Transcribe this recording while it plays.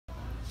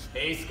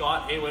Hey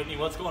Scott, hey Whitney,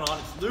 what's going on?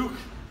 It's Luke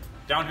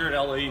down here at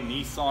LA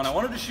Nissan. I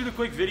wanted to shoot a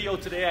quick video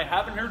today. I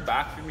haven't heard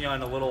back from you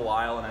in a little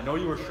while, and I know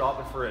you were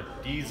shopping for a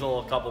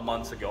diesel a couple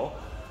months ago.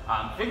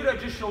 Figured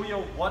I'd just show you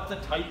what the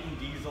Titan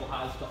diesel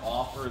has to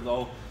offer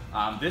though.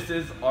 This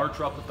is our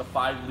truck with the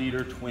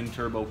 5-liter twin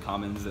turbo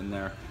Cummins in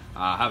there.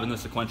 Having the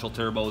sequential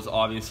turbo is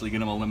obviously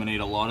going to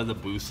eliminate a lot of the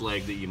boost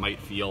lag that you might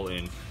feel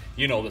in,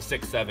 you know, the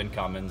 6.7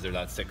 Cummins or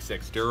that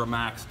 6.6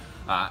 Duramax.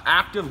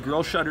 Active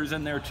grille shutters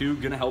in there too,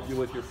 gonna help you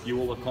with your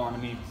fuel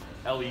economy.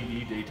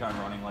 LED daytime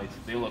running lights,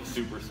 they look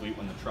super sweet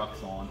when the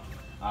truck's on.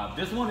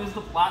 This one is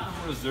the Platinum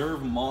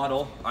Reserve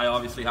model. I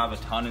obviously have a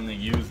ton in the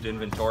used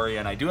inventory,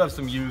 and I do have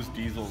some used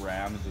diesel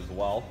Rams as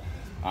well.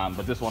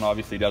 But this one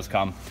obviously does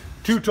come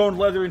two-toned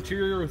leather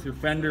interior with your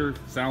fender,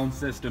 sound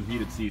system,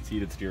 heated seats,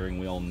 heated steering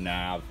wheel,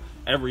 nav,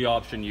 every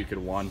option you could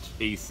want.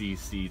 AC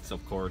seats,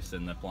 of course,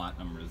 in the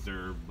Platinum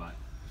Reserve. But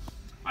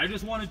I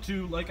just wanted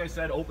to, like I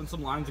said, open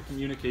some lines of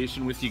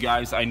communication with you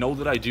guys. I know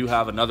that I do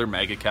have another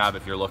mega cab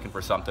if you're looking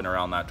for something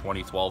around that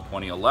 2012,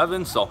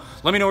 2011. So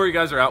let me know where you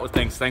guys are at with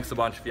things. Thanks a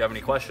bunch. If you have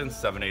any questions,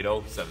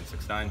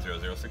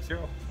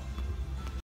 780-769-0060.